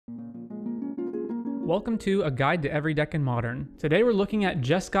welcome to A Guide to Every Deck in Modern. Today we're looking at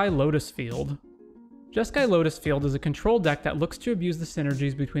Jeskai Lotus Field. Jeskai Lotus Field is a control deck that looks to abuse the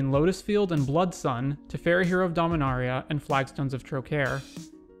synergies between Lotus Field and Blood Sun, Teferi Hero of Dominaria, and Flagstones of Trocaire.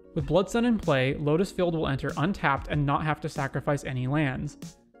 With Blood Sun in play, Lotus Field will enter untapped and not have to sacrifice any lands.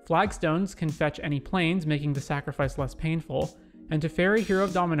 Flagstones can fetch any planes, making the sacrifice less painful, and Teferi Hero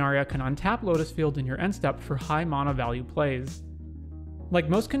of Dominaria can untap Lotus Field in your end step for high mana value plays. Like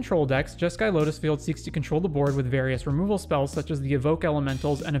most control decks, Jeskai Lotus Field seeks to control the board with various removal spells such as the Evoke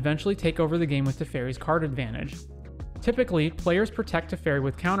Elementals and eventually take over the game with Teferi's card advantage. Typically, players protect Teferi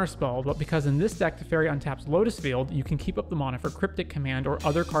with Counterspell, but because in this deck Teferi untaps Lotus Field, you can keep up the mana for Cryptic Command or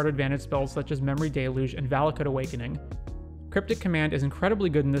other card advantage spells such as Memory Deluge and Valakut Awakening. Cryptic Command is incredibly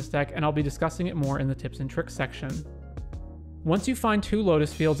good in this deck, and I'll be discussing it more in the tips and tricks section. Once you find 2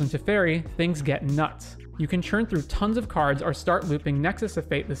 Lotus Fields in Teferi, things get nuts. You can churn through tons of cards or start looping Nexus of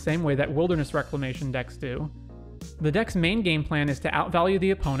Fate the same way that Wilderness Reclamation decks do. The deck's main game plan is to outvalue the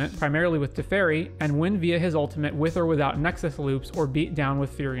opponent, primarily with Teferi, and win via his ultimate with or without Nexus loops or beat down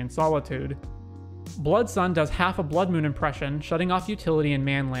with Fury and Solitude. Blood Sun does half a Blood Moon impression, shutting off utility in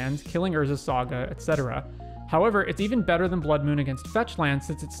man lands, killing Urza's Saga, etc. However, it's even better than Blood Moon against fetch lands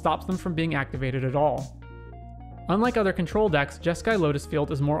since it stops them from being activated at all. Unlike other control decks, Jeskai Lotus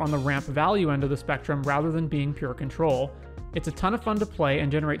Field is more on the ramp value end of the spectrum rather than being pure control. It's a ton of fun to play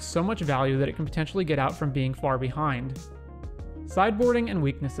and generates so much value that it can potentially get out from being far behind. Sideboarding and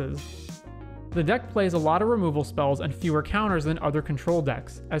Weaknesses. The deck plays a lot of removal spells and fewer counters than other control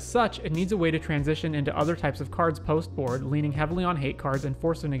decks. As such, it needs a way to transition into other types of cards post-board, leaning heavily on hate cards and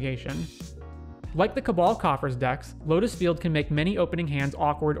Force of Negation. Like the Cabal Coffers decks, Lotus Field can make many opening hands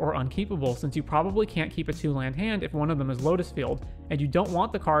awkward or unkeepable since you probably can't keep a 2-land hand if one of them is Lotus Field, and you don't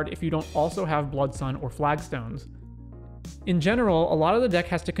want the card if you don't also have Blood Sun or Flagstones. In general, a lot of the deck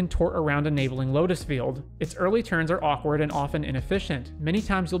has to contort around enabling Lotus Field. Its early turns are awkward and often inefficient. Many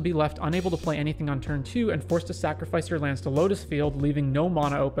times you'll be left unable to play anything on turn 2 and forced to sacrifice your lands to Lotus Field, leaving no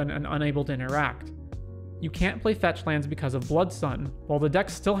mana open and unable to interact. You can't play fetch lands because of Blood Sun. While the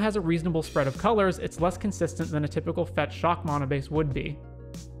deck still has a reasonable spread of colors, it's less consistent than a typical fetch shock mana base would be.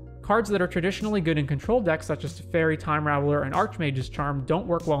 Cards that are traditionally good in control decks such as Teferi, Time Raveler, and Archmage's Charm don't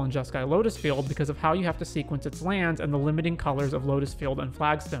work well in Jeskai Lotus Field because of how you have to sequence its lands and the limiting colors of Lotus Field and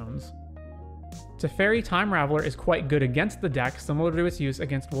Flagstones. Teferi Time Raveler is quite good against the deck, similar to its use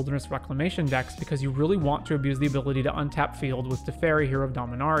against Wilderness Reclamation decks because you really want to abuse the ability to untap field with Teferi Hero of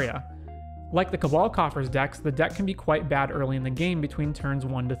Dominaria. Like the Cabal Coffers decks, the deck can be quite bad early in the game between turns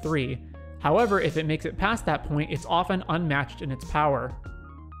 1 to 3. However, if it makes it past that point, it's often unmatched in its power.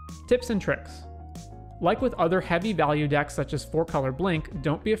 Tips and tricks. Like with other heavy value decks such as 4-color Blink,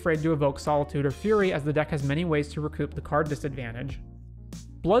 don't be afraid to evoke Solitude or Fury as the deck has many ways to recoup the card disadvantage.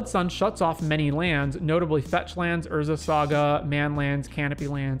 Blood Sun shuts off many lands, notably fetch lands, Urza's Saga, man lands, canopy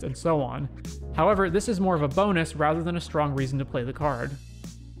lands, and so on. However, this is more of a bonus rather than a strong reason to play the card.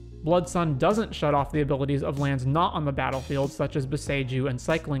 Blood Sun doesn't shut off the abilities of lands not on the battlefield such as Beseiju and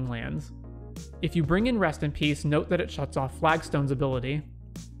cycling lands. If you bring in Rest in Peace, note that it shuts off Flagstone's ability.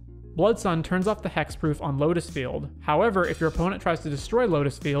 Blood Sun turns off the hexproof on Lotus Field. However, if your opponent tries to destroy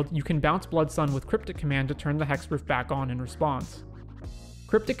Lotus Field, you can bounce Blood Sun with Cryptic Command to turn the hexproof back on in response.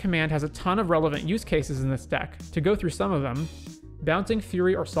 Cryptic Command has a ton of relevant use cases in this deck. To go through some of them, bouncing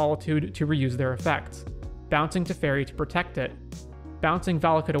Fury or Solitude to reuse their effects, bouncing Teferi to protect it, bouncing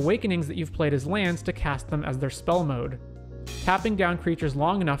Valakut Awakenings that you've played as lands to cast them as their spell mode, tapping down creatures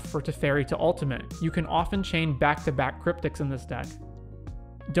long enough for Teferi to ultimate. You can often chain back-to-back Cryptics in this deck.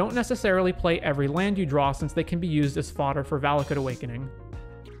 Don't necessarily play every land you draw since they can be used as fodder for Valakut Awakening.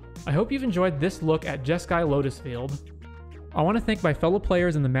 I hope you've enjoyed this look at Jeskai Lotus Field. I want to thank my fellow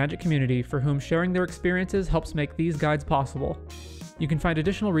players in the Magic community for whom sharing their experiences helps make these guides possible. You can find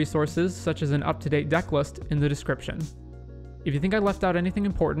additional resources, such as an up-to-date deck list, in the description. If you think I left out anything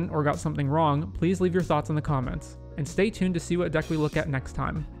important or got something wrong, please leave your thoughts in the comments, and stay tuned to see what deck we look at next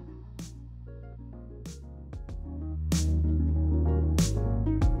time.